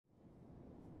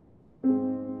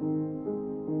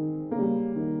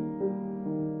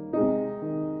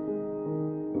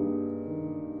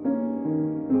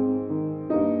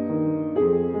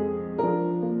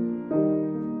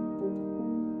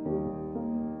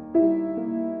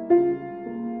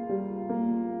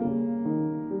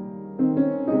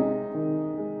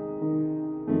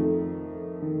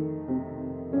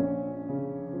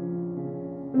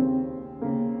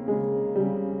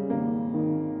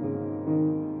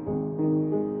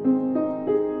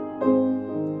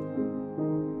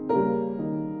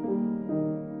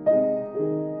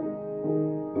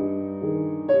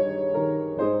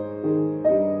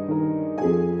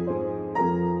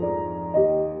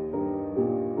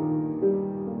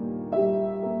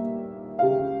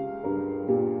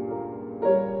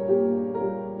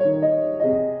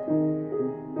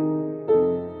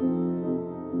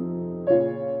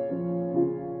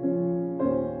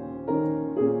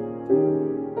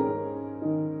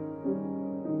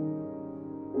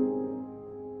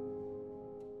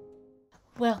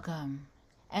Welcome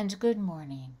and good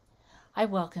morning. I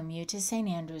welcome you to St.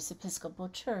 Andrew's Episcopal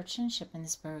Church in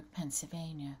Shippensburg,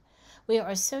 Pennsylvania. We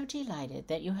are so delighted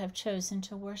that you have chosen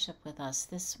to worship with us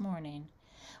this morning.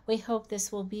 We hope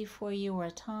this will be for you a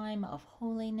time of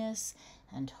holiness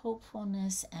and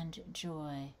hopefulness and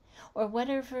joy, or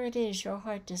whatever it is your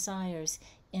heart desires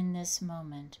in this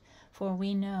moment, for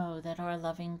we know that our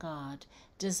loving God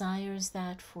desires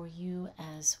that for you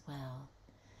as well.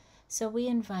 So we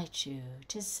invite you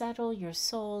to settle your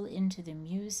soul into the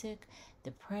music,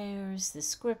 the prayers, the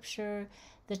scripture,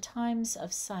 the times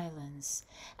of silence,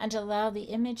 and allow the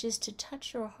images to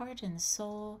touch your heart and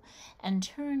soul and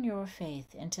turn your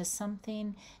faith into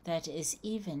something that is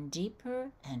even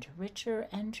deeper and richer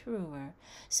and truer,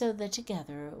 so that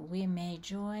together we may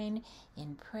join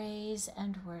in praise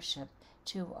and worship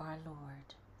to our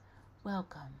Lord.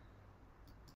 Welcome.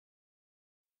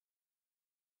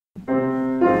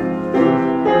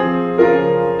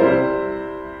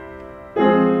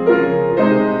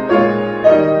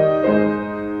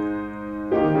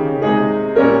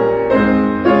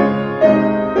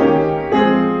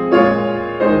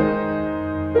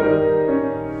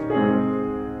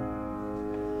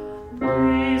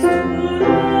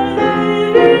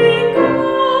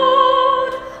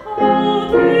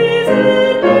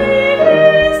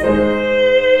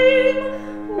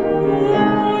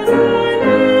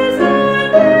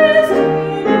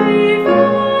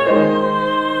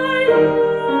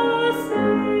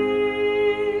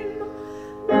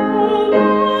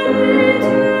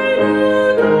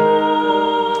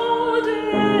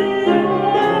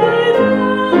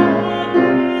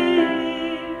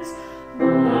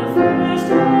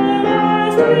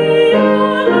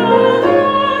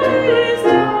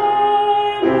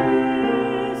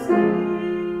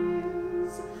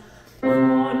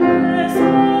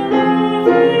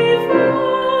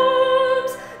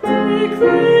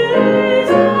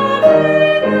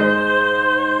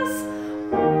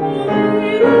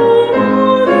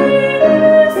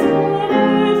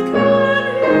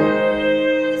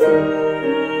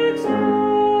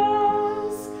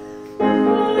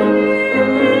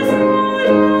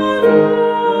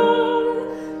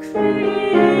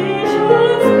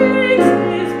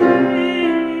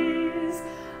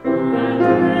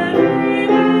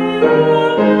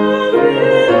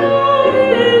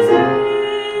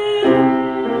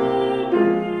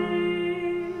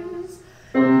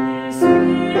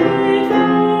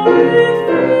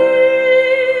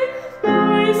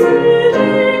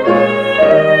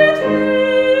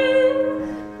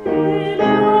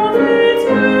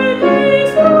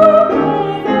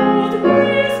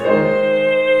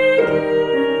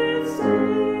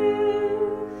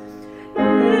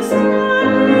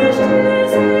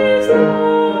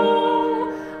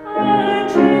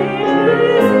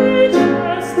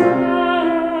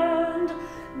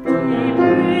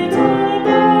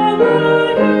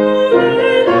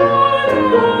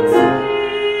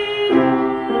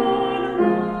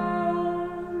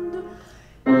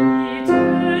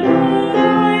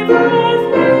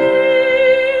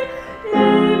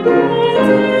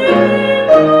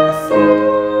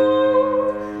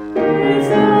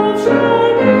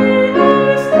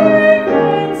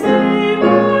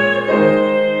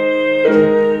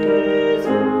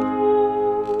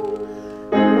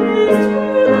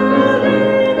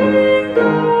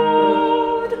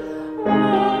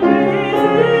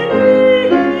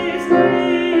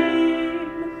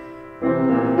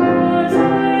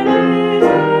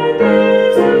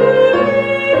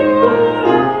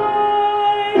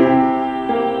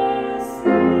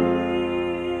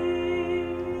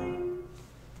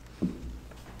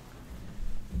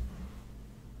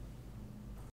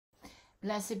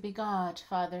 Blessed be God,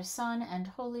 Father, Son, and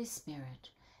Holy Spirit,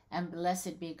 and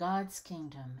blessed be God's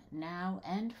kingdom, now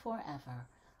and forever.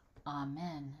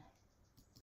 Amen.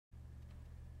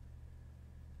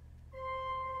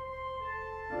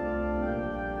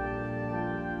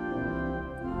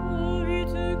 Glory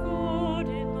to God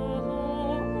in the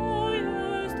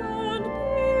highest, and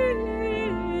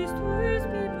peace to his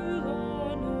people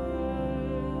on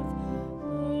earth.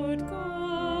 Lord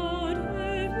God,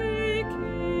 heavenly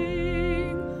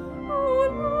King,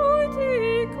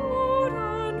 Almighty God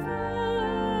and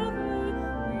Father,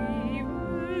 we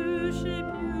worship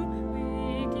you, we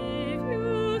give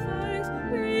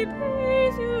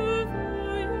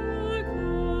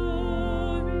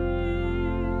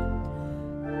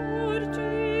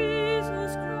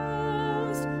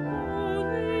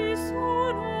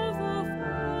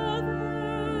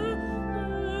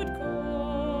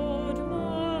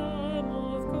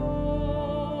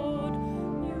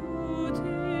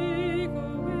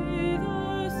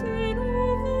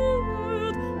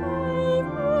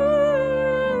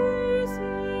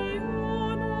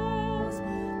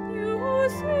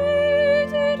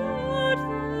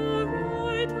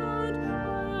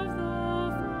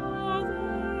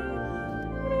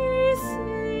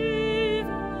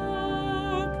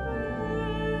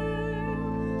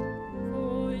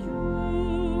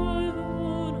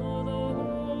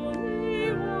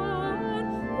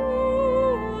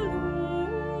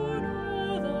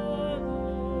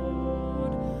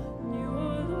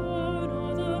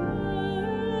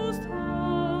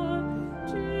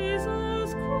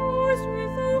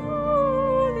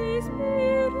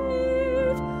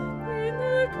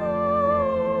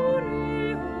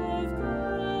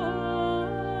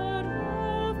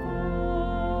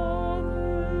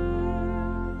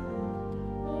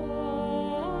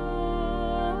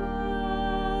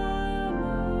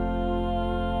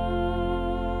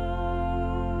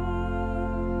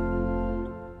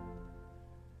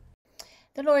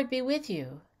The Lord be with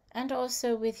you, and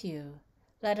also with you.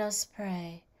 Let us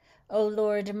pray. O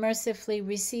Lord, mercifully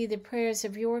receive the prayers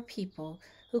of your people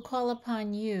who call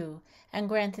upon you, and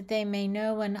grant that they may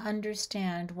know and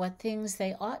understand what things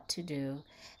they ought to do,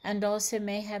 and also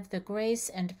may have the grace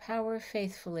and power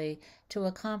faithfully to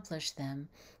accomplish them.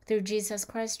 Through Jesus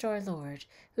Christ our Lord,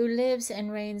 who lives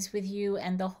and reigns with you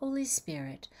and the Holy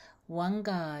Spirit, one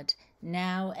God,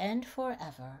 now and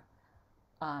forever.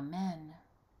 Amen.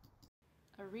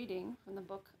 A reading from the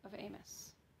book of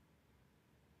Amos.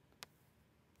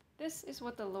 This is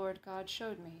what the Lord God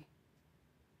showed me.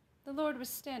 The Lord was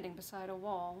standing beside a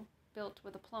wall built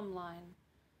with a plumb line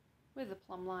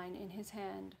in his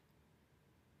hand.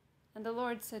 And the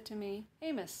Lord said to me,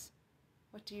 Amos,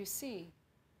 what do you see?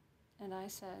 And I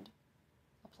said,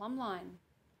 a plumb line.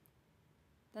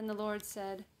 Then the Lord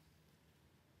said,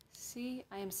 see,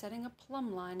 I am setting a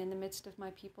plumb line in the midst of my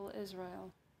people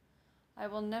Israel. I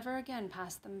will never again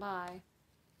pass them by.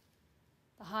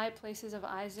 The high places of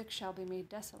Isaac shall be made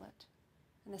desolate,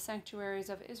 and the sanctuaries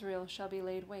of Israel shall be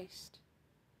laid waste.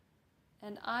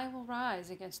 And I will rise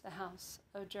against the house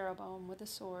of Jeroboam with a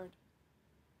sword.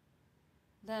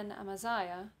 Then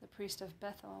Amaziah, the priest of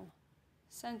Bethel,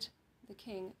 sent the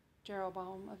king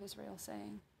Jeroboam of Israel,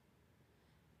 saying,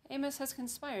 Amos has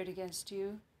conspired against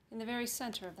you in the very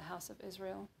center of the house of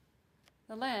Israel.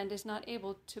 The land is not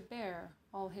able to bear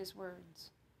all his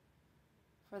words.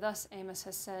 For thus Amos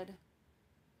has said,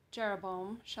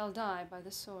 Jeroboam shall die by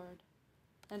the sword,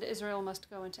 and Israel must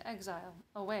go into exile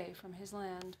away from his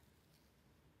land.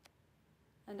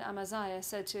 And Amaziah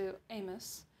said to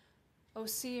Amos, O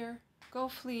seer, go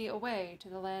flee away to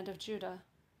the land of Judah.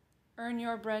 Earn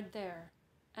your bread there,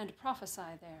 and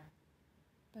prophesy there.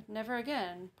 But never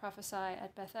again prophesy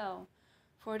at Bethel,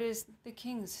 for it is the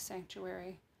king's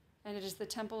sanctuary, and it is the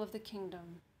temple of the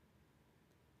kingdom.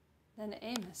 Then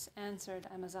Amos answered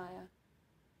Amaziah,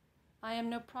 I am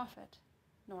no prophet,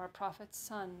 nor a prophet's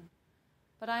son,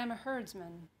 but I am a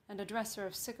herdsman and a dresser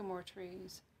of sycamore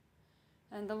trees.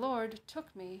 And the Lord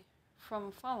took me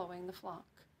from following the flock.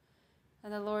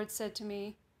 And the Lord said to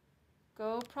me,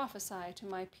 Go prophesy to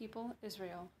my people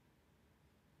Israel.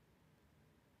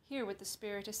 Hear what the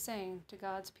Spirit is saying to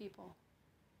God's people.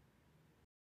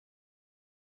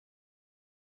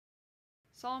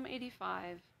 Psalm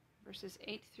 85, verses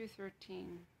 8 through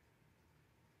 13.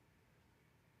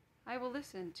 I will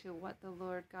listen to what the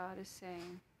Lord God is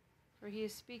saying, for he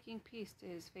is speaking peace to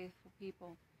his faithful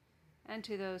people, and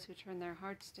to those who turn their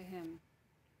hearts to him.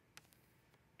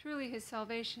 Truly his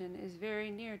salvation is very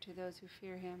near to those who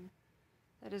fear him,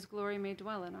 that his glory may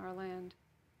dwell in our land.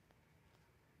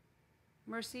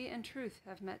 Mercy and truth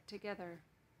have met together.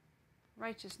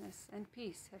 Righteousness and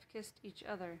peace have kissed each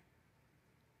other.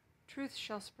 Truth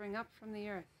shall spring up from the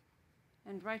earth,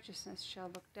 and righteousness shall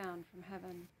look down from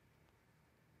heaven.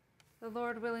 The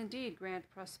Lord will indeed grant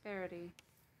prosperity,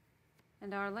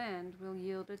 and our land will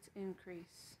yield its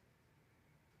increase.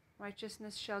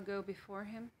 Righteousness shall go before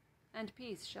him, and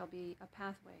peace shall be a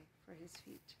pathway for his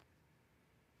feet.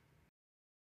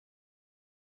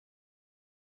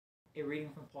 A reading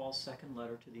from Paul's second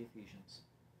letter to the Ephesians.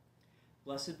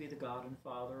 Blessed be the God and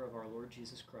Father of our Lord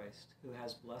Jesus Christ, who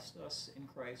has blessed us in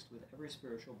Christ with every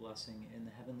spiritual blessing in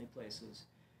the heavenly places,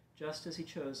 just as he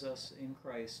chose us in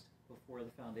Christ before the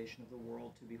foundation of the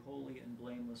world to be holy and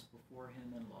blameless before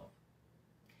him in love.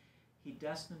 He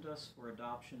destined us for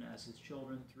adoption as his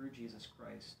children through Jesus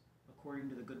Christ, according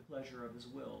to the good pleasure of his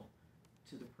will,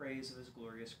 to the praise of his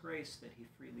glorious grace that he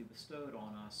freely bestowed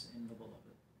on us in the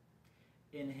Beloved.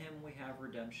 In him we have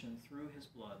redemption through his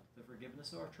blood, the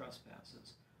forgiveness of our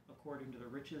trespasses, according to the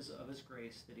riches of his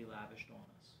grace that he lavished on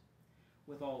us.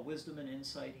 With all wisdom and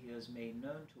insight he has made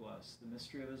known to us the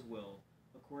mystery of his will,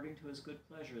 according to his good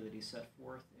pleasure that he set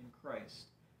forth in Christ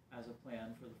as a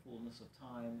plan for the fullness of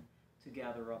time, to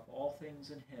gather up all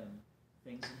things in him,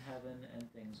 things in heaven and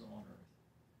things on earth.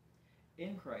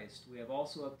 In Christ we have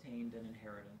also obtained an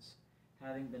inheritance,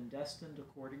 having been destined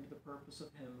according to the purpose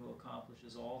of him who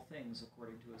accomplishes all things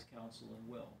according to his counsel and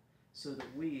will, so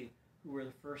that we, who were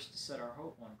the first to set our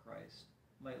hope on Christ,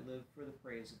 might live for the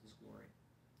praise of his glory.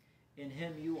 In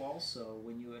him you also,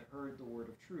 when you had heard the word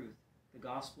of truth, the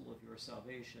gospel of your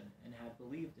salvation, and had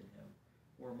believed in him,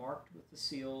 were marked with the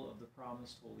seal of the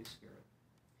promised Holy Spirit.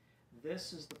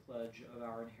 This is the pledge of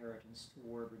our inheritance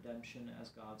toward redemption as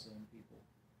God's own people,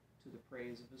 to the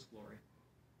praise of his glory.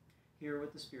 Hear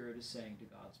what the Spirit is saying to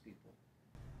God's people.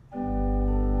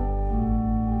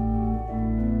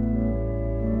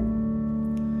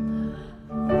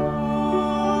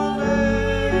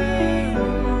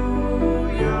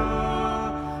 Alleluia,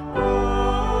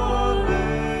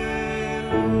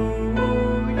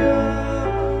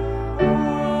 alleluia.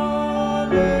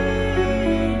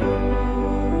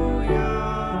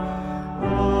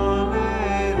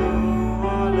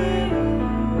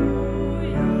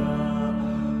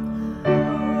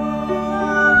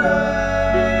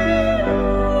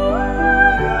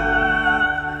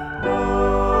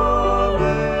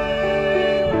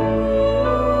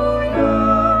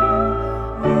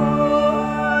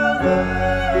 The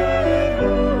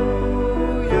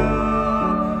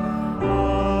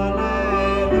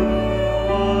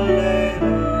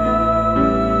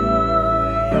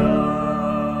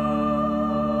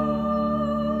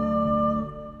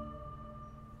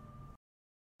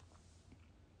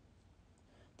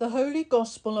Holy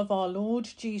Gospel of our Lord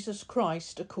Jesus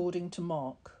Christ according to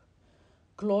Mark.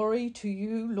 Glory to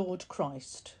you, Lord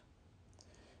Christ.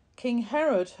 King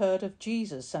Herod heard of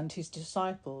Jesus and his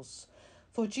disciples,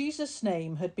 for Jesus'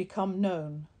 name had become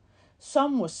known.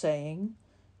 Some were saying,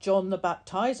 "John the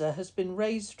Baptizer has been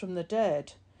raised from the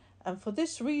dead, and for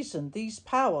this reason these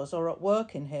powers are at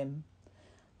work in him."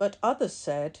 But others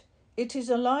said, "It is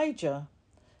Elijah."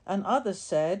 And others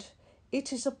said,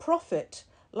 "It is a prophet,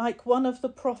 like one of the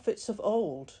prophets of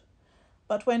old."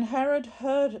 But when Herod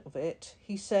heard of it,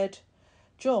 he said,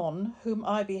 "John, whom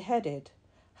I beheaded,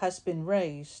 has been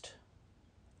raised."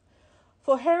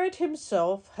 For Herod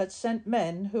himself had sent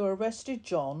men who arrested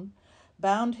John,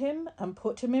 bound him and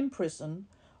put him in prison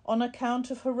on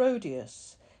account of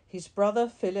Herodias, his brother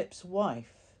Philip's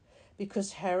wife,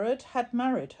 because Herod had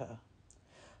married her.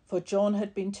 For John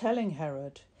had been telling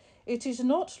Herod, "It is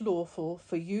not lawful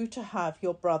for you to have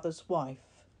your brother's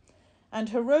wife." And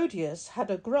Herodias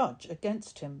had a grudge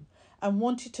against him and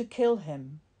wanted to kill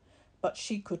him. But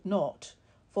she could not,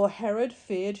 for Herod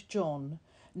feared John,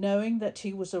 knowing that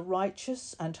he was a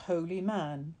righteous and holy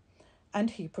man,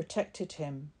 and he protected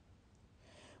him.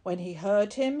 When he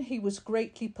heard him, he was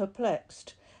greatly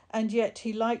perplexed, and yet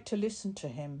he liked to listen to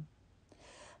him.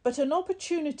 But an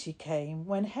opportunity came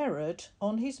when Herod,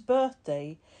 on his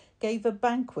birthday, gave a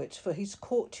banquet for his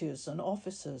courtiers and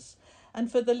officers, and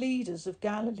for the leaders of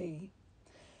Galilee.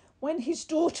 When his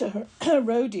daughter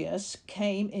Herodias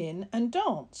came in and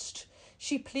danced,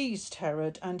 she pleased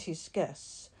Herod and his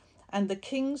guests, and the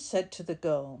king said to the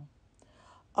girl,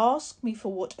 "Ask me for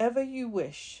whatever you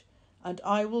wish, and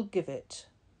I will give it."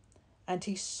 And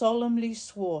he solemnly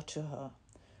swore to her,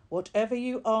 "Whatever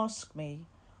you ask me,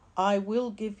 I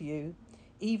will give you,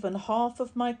 even half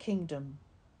of my kingdom."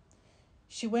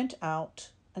 She went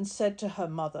out and said to her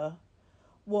mother,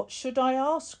 "What should I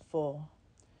ask for?"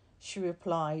 She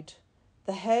replied,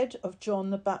 "The head of John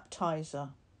the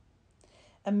Baptizer."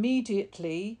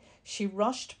 Immediately she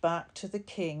rushed back to the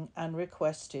king and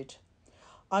requested,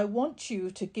 "I want you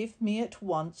to give me at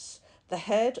once the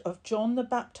head of John the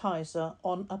Baptizer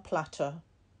on a platter."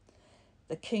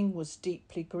 The king was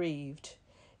deeply grieved,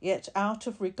 yet out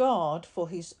of regard for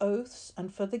his oaths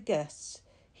and for the guests,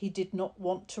 he did not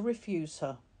want to refuse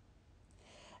her.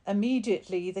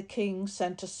 Immediately the king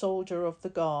sent a soldier of the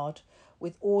guard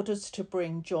with orders to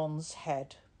bring John's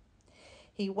head.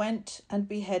 He went and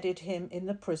beheaded him in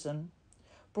the prison,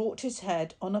 brought his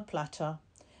head on a platter,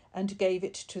 and gave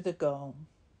it to the girl.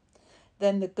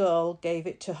 Then the girl gave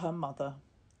it to her mother.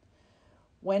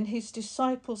 When his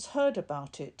disciples heard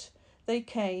about it, they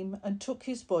came and took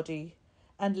his body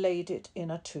and laid it in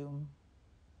a tomb.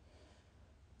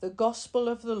 The Gospel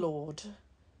of the Lord.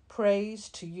 Praise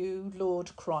to you,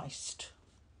 Lord Christ.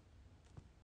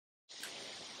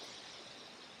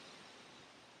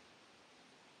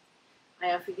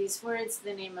 I offer these words in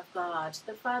the name of God,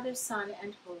 the Father, Son,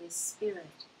 and Holy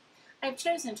Spirit. I have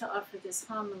chosen to offer this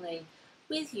homily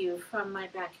with you from my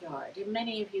backyard, and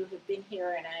many of you have been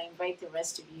here, and I invite the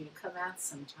rest of you to come out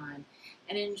sometime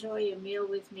and enjoy a meal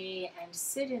with me and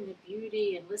sit in the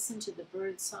beauty and listen to the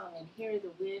bird song and hear the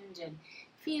wind and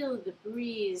feel the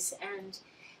breeze and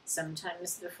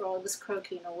sometimes the frogs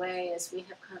croaking away as we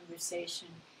have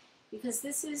conversation, because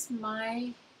this is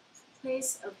my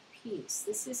place of peace.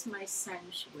 This is my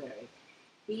sanctuary.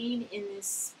 Being in this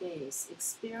space,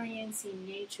 experiencing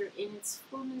nature in its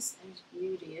fullness and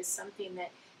beauty is something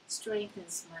that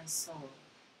strengthens my soul.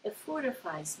 It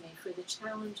fortifies me for the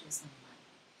challenges in life.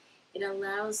 It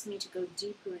allows me to go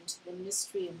deeper into the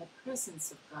mystery and the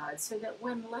presence of God so that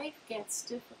when life gets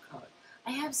difficult,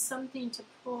 I have something to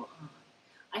pull on.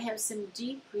 I have some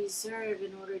deep reserve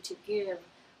in order to give,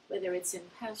 whether it's in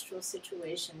pastoral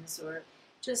situations or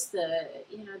just the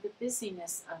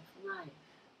busyness of life.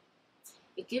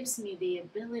 It gives me the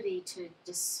ability to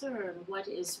discern what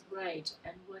is right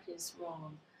and what is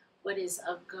wrong, what is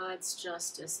of God's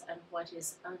justice and what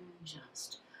is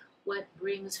unjust, what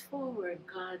brings forward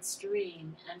God's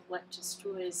dream and what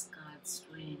destroys God's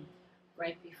dream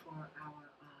right before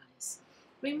our eyes.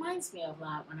 Reminds me a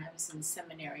lot when I was in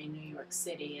seminary in New York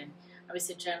City, and I was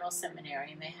at General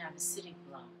Seminary, and they have a sitting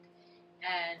block,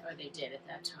 or they did at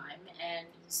that time, and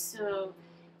so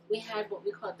we had what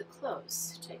we called the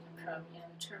close, taken from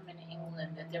a term in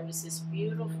England, that there was this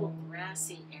beautiful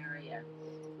grassy area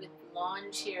with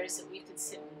lawn chairs that we could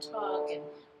sit and talk, and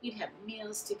we'd have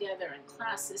meals together and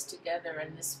classes together,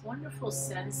 and this wonderful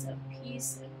sense of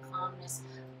peace and calmness,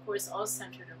 of course, all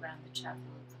centered around the chapel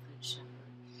of the Good Shepherd.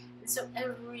 And so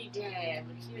every day I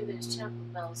would hear those chapel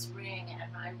bells ring,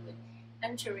 and I would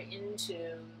enter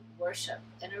into worship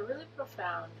in a really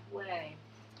profound way.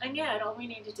 And yet, all we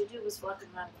needed to do was walk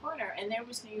around the corner, and there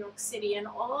was New York City and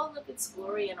all of its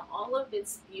glory and all of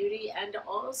its beauty, and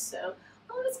also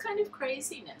all of its kind of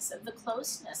craziness, of the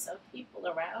closeness of people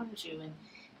around you, and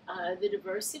the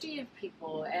diversity of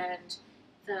people, and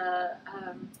the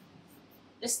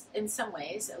just in some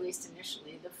ways, at least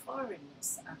initially, the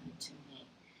foreignness of it to me.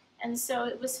 And so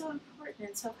it was so important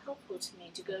and so helpful to me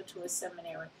to go to a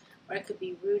seminary where I could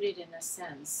be rooted in a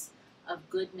sense of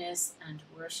goodness and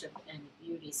worship and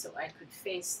beauty, so I could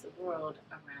face the world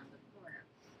around the corner.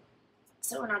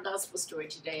 So in our gospel story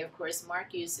today, of course,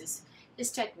 Mark uses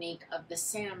this technique of the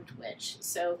sandwich.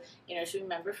 So, as you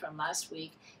remember from last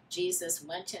week, Jesus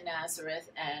went to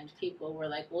Nazareth, and people were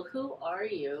like, well, who are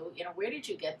you? Where did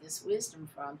you get this wisdom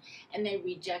from? And they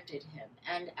rejected him.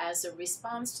 And as a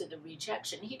response to the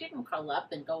rejection, he didn't curl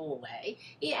up and go away.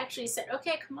 He actually said,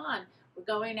 okay, come on, we're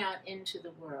going out into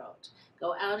the world.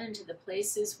 Go out into the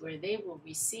places where they will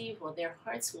receive, well, their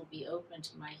hearts will be open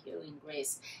to my healing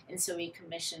grace. And so he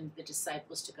commissioned the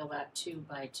disciples to go out 2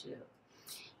 by 2.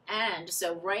 And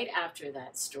so right after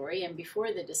that story, and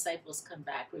before the disciples come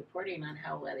back reporting on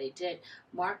how well they did,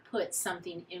 Mark puts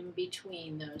something in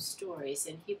between those stories,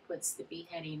 and he puts the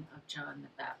beheading of John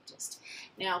the Baptist.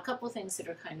 Now, a couple things that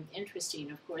are kind of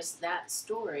interesting. Of course, that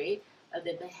story of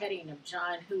the beheading of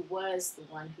John, who was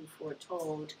the one who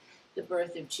foretold the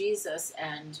birth of Jesus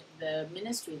and the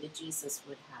ministry that Jesus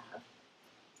would have,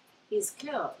 he's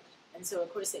killed. And so,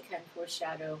 of course, it can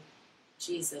foreshadow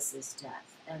Jesus'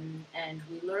 death. And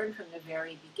we learn from the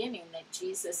very beginning that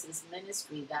Jesus'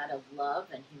 ministry, that of love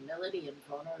and humility and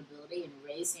vulnerability and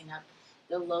raising up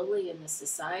the lowly in the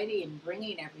society and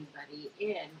bringing everybody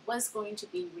in, was going to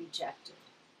be rejected.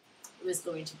 It was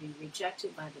going to be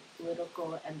rejected by the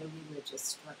political and the religious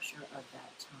structure of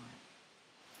that time.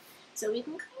 So we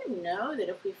can kind of know that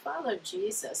if we follow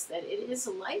Jesus, that it is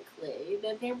likely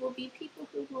that there will be people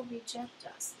who will reject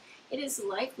us. It is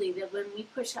likely that when we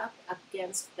push up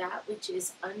against that which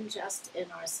is unjust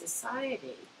in our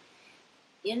society,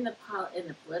 in the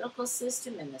political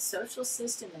system, in the social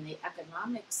system, in the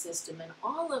economic system, and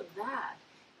all of that,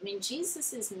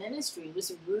 Jesus' ministry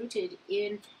was rooted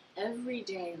in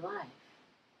everyday life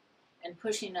and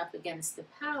pushing up against the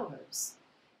powers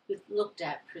who looked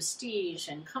at prestige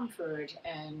and comfort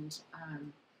and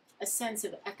a sense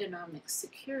of economic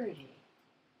security.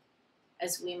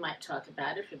 As we might talk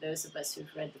about it, for those of us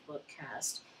who've read the book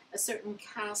Caste, a certain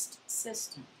caste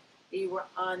system. You were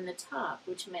on the top,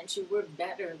 which meant you were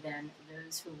better than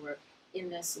those who were in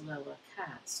this lower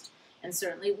caste. And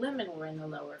certainly women were in the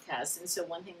lower caste. And so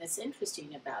one thing that's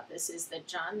interesting about this is that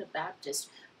John the Baptist,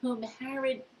 whom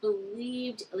Herod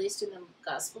believed, at least in the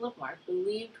Gospel of Mark,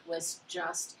 believed was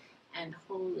just and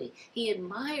holy. He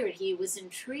admired, he was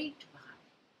intrigued by.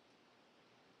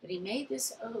 But he made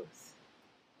this oath.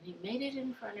 And he made it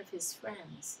in front of his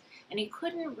friends. And he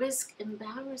couldn't risk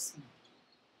embarrassment.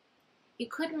 He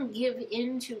couldn't give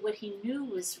in to what he knew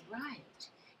was right.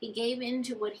 He gave in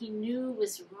to what he knew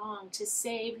was wrong to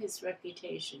save his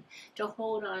reputation, to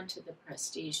hold on to the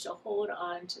prestige, to hold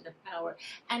on to the power.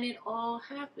 And it all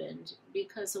happened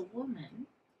because a woman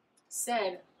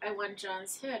said, I want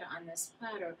John's head on this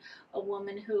platter. A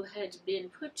woman who had been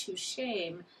put to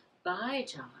shame by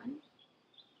John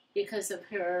because of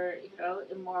her,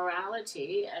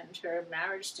 immorality and her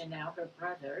marriage to now her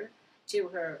brother, to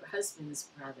her husband's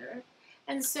brother.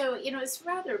 And so, it's a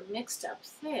rather mixed up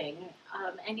thing,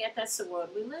 and yet that's the world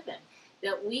we live in,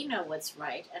 that we know what's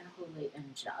right and holy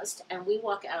and just, and we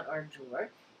walk out our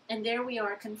door, and there we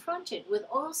are confronted with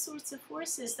all sorts of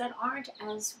forces that aren't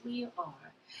as we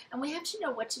are. And we have to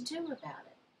know what to do about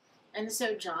it. And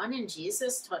so John and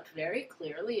Jesus talked very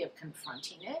clearly of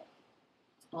confronting it.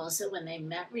 Also, when they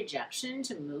met rejection,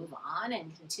 to move on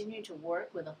and continue to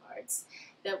work with the hearts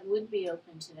that would be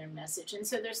open to their message. And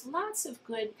so there's lots of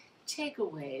good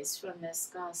takeaways from this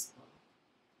gospel.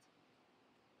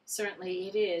 Certainly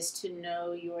it is to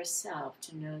know yourself,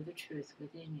 to know the truth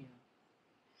within you,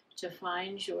 to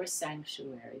find your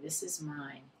sanctuary. This is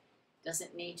mine.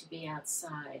 Doesn't need to be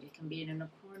outside. It can be in a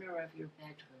corner of your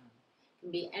bedroom. It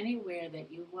can be anywhere that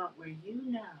you want, where you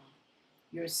know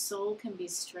your soul can be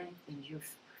strengthened. Your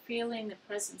feeling the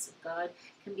presence of God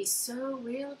can be so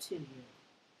real to you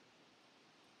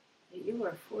that you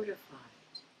are fortified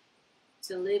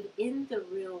to live in the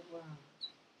real world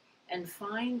and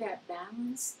find that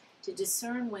balance, to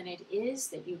discern when it is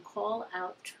that you call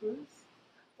out truth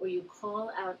or you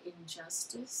call out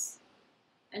injustice,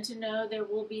 and to know there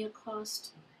will be a cost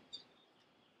to it.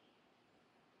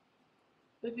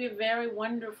 It would be a very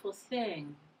wonderful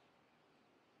thing,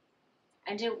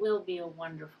 and it will be a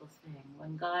wonderful thing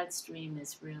when God's dream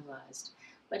is realized.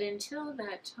 But until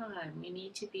that time, we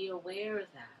need to be aware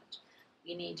that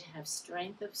we need to have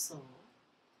strength of soul,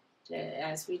 to,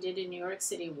 as we did in New York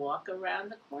City, walk around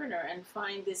the corner and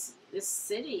find this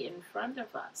city in front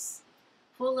of us,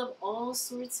 full of all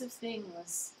sorts of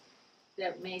things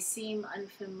that may seem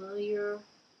unfamiliar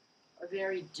or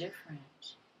very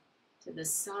different to the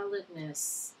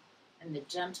solidness and the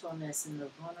gentleness and the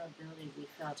vulnerability we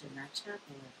felt in that chapel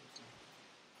every day.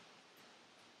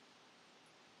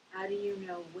 How do you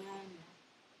know when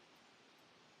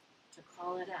to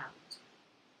call it out?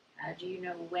 How do you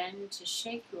know when to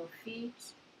shake your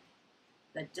feet,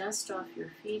 the dust off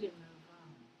your feet, and move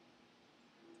on?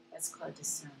 That's called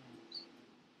discernment.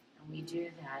 And we do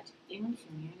that in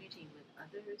community with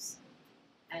others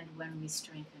and when we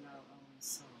strengthen our own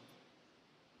soul.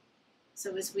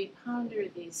 So as we ponder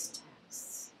these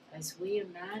texts, as we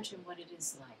imagine what it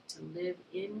is like to live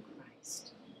in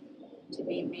Christ, to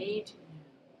be made new,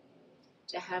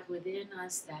 to have within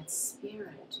us that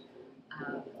spirit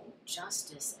of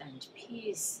justice and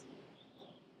peace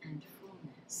and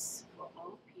fullness for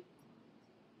all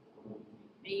people,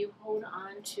 may you hold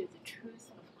on to the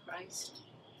truth of Christ,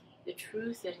 the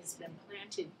truth that has been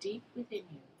planted deep within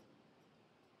you,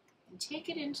 and take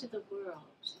it into the world.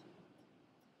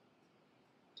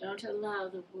 Don't allow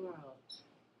the world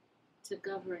to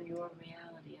govern your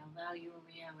reality. Allow your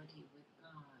reality with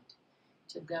God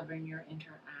to govern your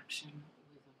interaction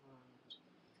with the world.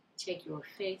 Take your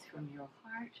faith from your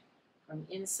heart, from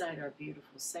inside our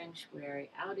beautiful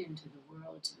sanctuary, out into the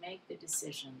world to make the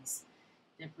decisions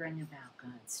that bring about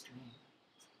God's dream.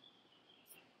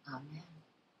 Amen.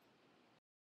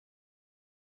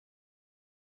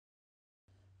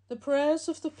 The prayers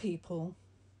of the people.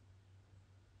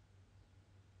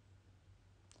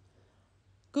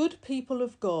 Good people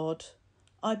of God,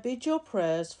 I bid your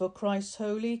prayers for Christ's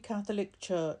Holy Catholic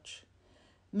Church.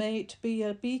 May it be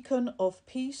a beacon of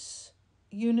peace,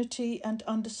 unity and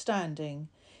understanding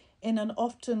in an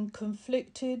often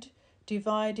conflicted,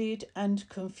 divided and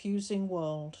confusing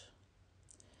world.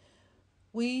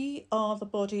 We are the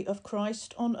body of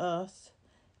Christ on earth.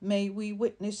 May we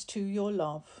witness to your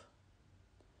love.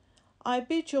 I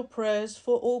bid your prayers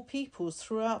for all peoples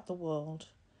throughout the world.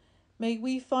 May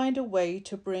we find a way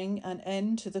to bring an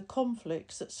end to the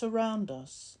conflicts that surround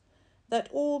us, that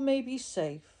all may be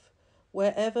safe,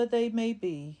 wherever they may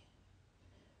be.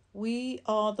 We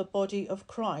are the body of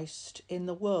Christ in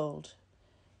the world.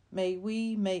 May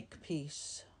we make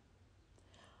peace.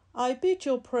 I bid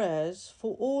your prayers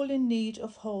for all in need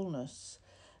of wholeness,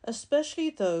 especially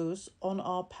those on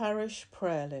our parish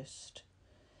prayer list.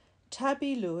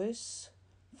 Tabby Lewis,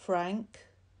 Frank,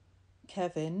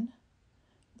 Kevin,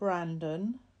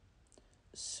 Brandon,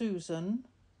 Susan,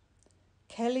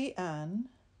 Kelly Ann,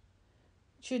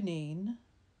 Janine,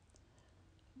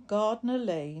 Gardner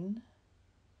Lane,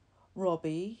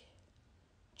 Robbie,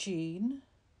 Jean,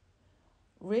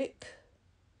 Rick,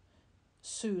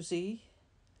 Susie,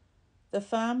 the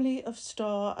family of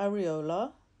Star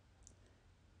Areola,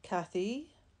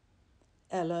 Kathy,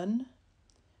 Ellen,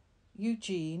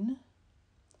 Eugene,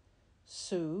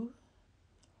 Sue,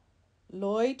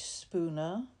 Lloyd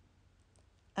Spooner,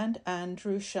 and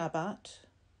Andrew Shabbat,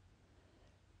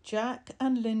 Jack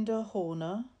and Linda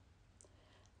Horner,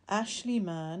 Ashley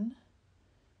Mann,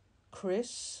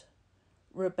 Chris,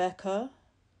 Rebecca,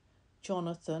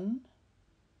 Jonathan,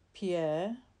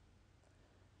 Pierre,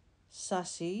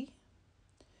 Sassy,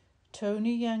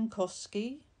 Tony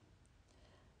Yankowski,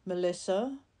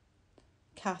 Melissa,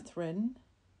 Catherine,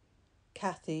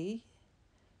 Kathy,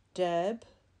 Deb,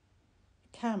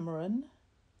 Cameron,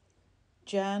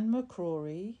 Jan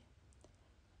McCrory,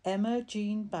 Emma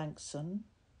Jean Bankson,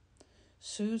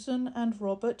 Susan and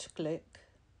Robert Glick,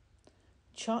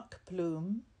 Chuck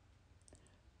Bloom,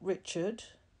 Richard,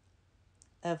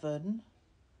 Evan,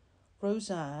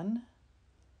 Roseanne,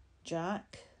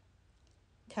 Jack,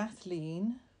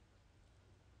 Kathleen,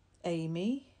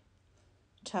 Amy,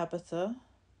 Tabitha,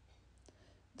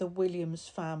 the Williams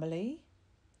family,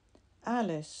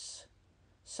 Alice,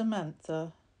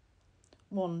 Samantha,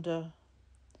 Wanda,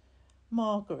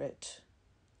 Margaret,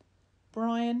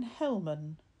 Brian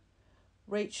Hellman,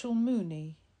 Rachel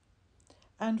Mooney,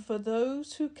 and for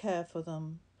those who care for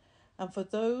them, and for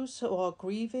those who are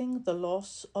grieving the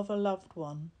loss of a loved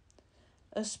one,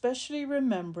 especially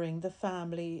remembering the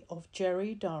family of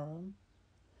Jerry Durham,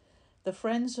 the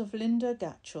friends of Linda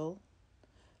Gatchell,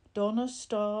 Donna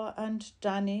Starr and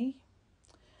Danny,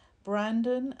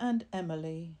 Brandon and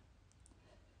Emily,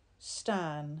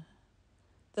 Stan,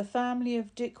 the family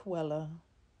of Dick Weller,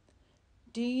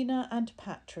 Dina and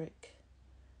Patrick,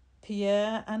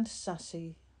 Pierre and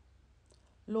Sassy,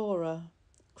 Laura,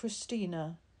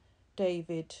 Christina,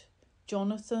 David,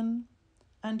 Jonathan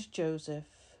and Joseph,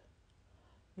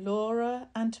 Laura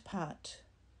and Pat,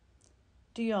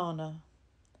 Diana,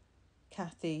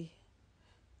 Kathy,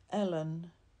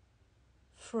 Ellen,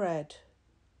 Fred,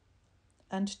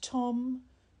 and Tom,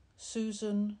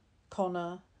 Susan,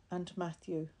 Connor and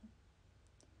Matthew.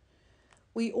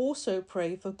 We also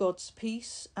pray for God's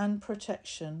peace and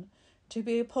protection to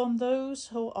be upon those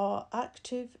who are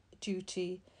active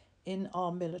duty in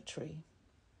our military.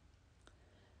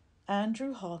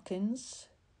 Andrew Harkins,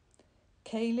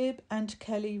 Caleb and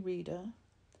Kelly Reeder,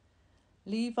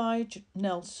 Levi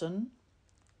Nelson,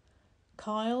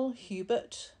 Kyle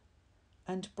Hubert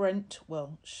and Brent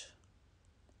Welch.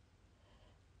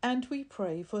 And we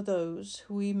pray for those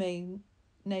who we may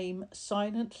name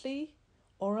silently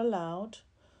or aloud,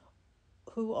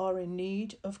 who are in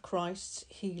need of Christ's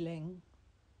healing.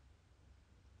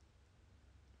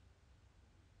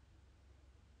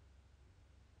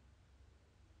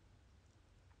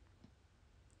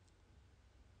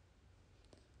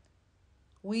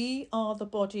 We are the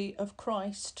body of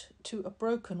Christ to a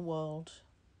broken world.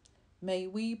 May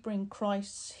we bring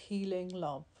Christ's healing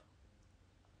love.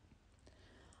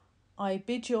 I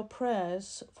bid your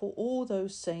prayers for all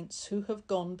those saints who have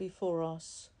gone before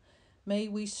us. May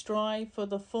we strive for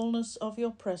the fullness of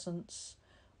your presence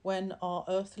when our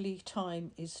earthly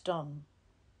time is done.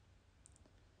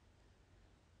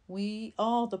 We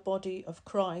are the body of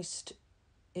Christ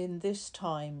in this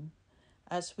time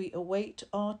as we await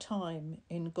our time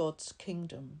in God's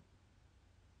kingdom.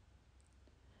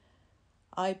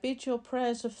 I bid your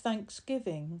prayers of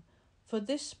thanksgiving for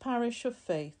this parish of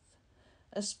faith,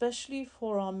 especially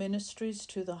for our ministries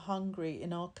to the hungry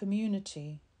in our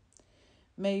community.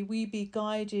 May we be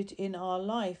guided in our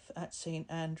life at St.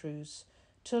 Andrew's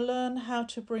to learn how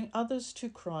to bring others to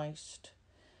Christ,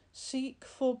 seek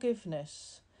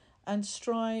forgiveness, and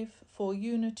strive for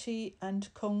unity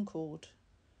and concord.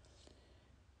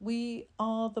 We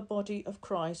are the body of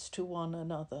Christ to one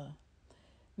another.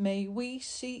 May we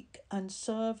seek and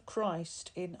serve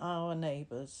Christ in our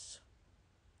neighbours.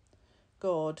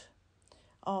 God,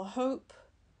 our hope,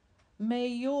 may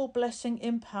your blessing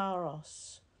empower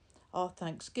us, our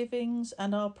thanksgivings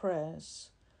and our prayers,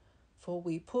 for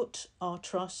we put our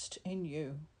trust in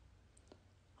you.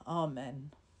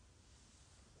 Amen.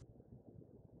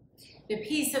 The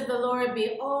peace of the Lord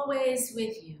be always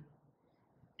with you,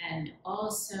 and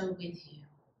also with you.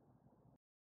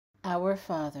 Our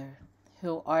Father,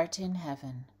 who art in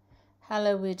heaven,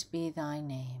 hallowed be thy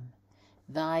name.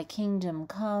 Thy kingdom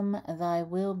come, thy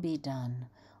will be done,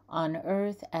 on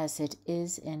earth as it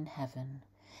is in heaven.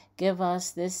 Give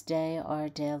us this day our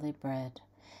daily bread,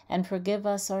 and forgive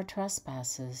us our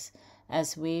trespasses,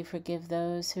 as we forgive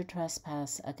those who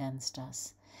trespass against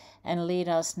us. And lead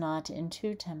us not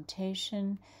into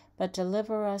temptation, but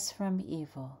deliver us from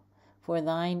evil. For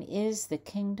thine is the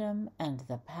kingdom, and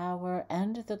the power,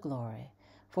 and the glory,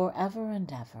 forever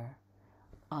and ever.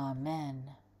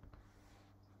 Amen.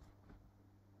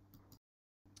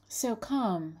 So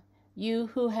come, you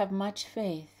who have much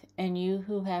faith, and you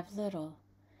who have little,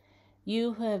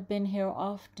 you who have been here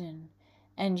often,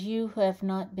 and you who have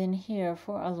not been here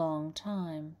for a long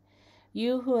time,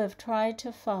 you who have tried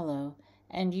to follow,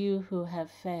 and you who have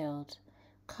failed.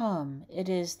 Come, it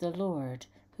is the Lord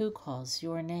who calls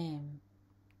your name.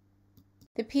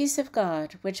 The peace of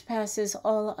God, which passes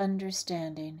all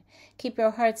understanding, keep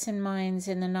your hearts and minds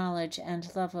in the knowledge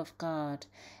and love of God,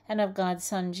 and of God's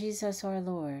Son, Jesus our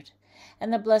Lord.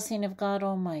 And the blessing of God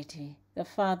Almighty, the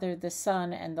Father, the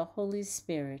Son, and the Holy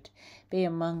Spirit be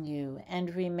among you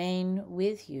and remain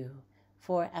with you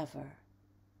forever.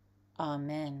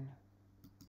 Amen.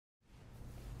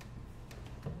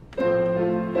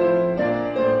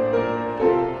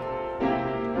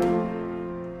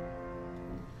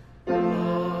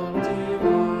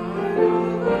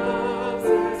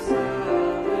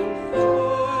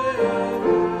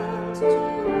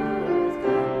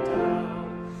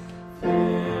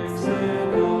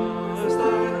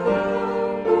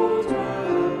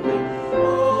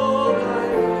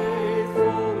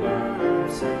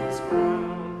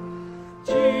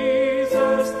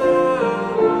 Jesus,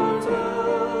 thou art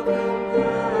welcome.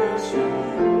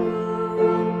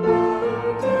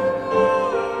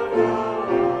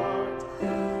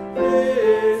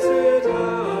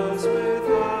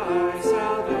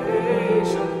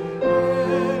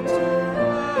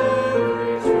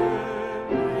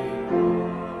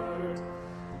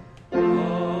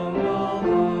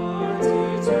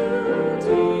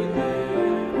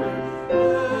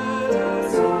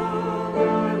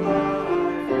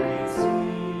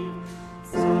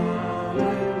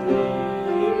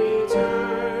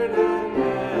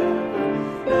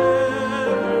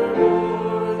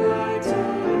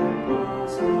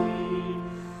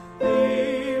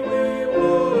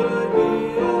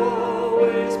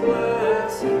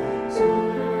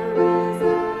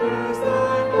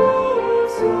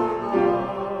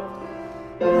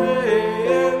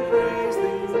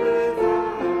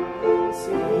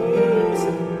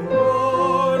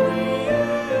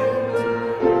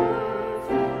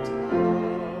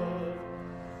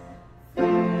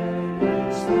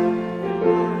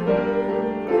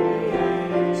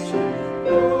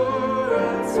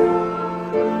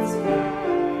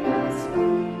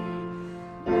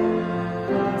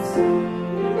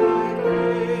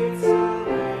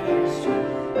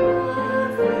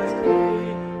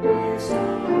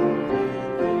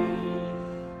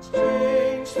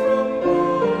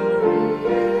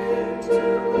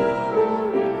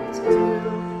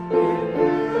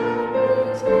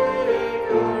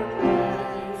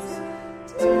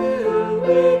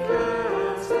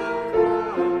 cast our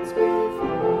crowns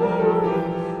before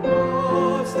you,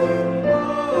 lost in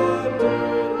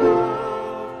wonder,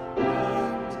 love,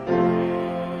 and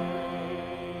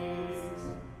praise.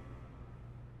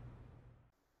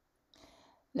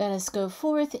 Let us go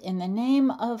forth in the name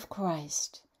of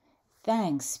Christ.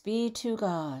 Thanks be to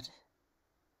God.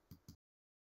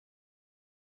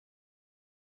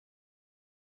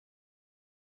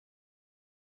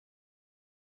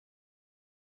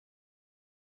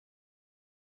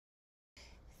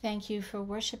 Thank you for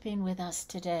worshiping with us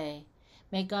today.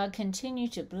 May God continue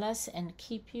to bless and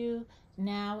keep you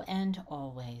now and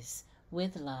always.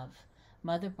 With love,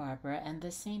 Mother Barbara and the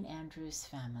St. Andrew's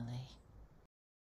family.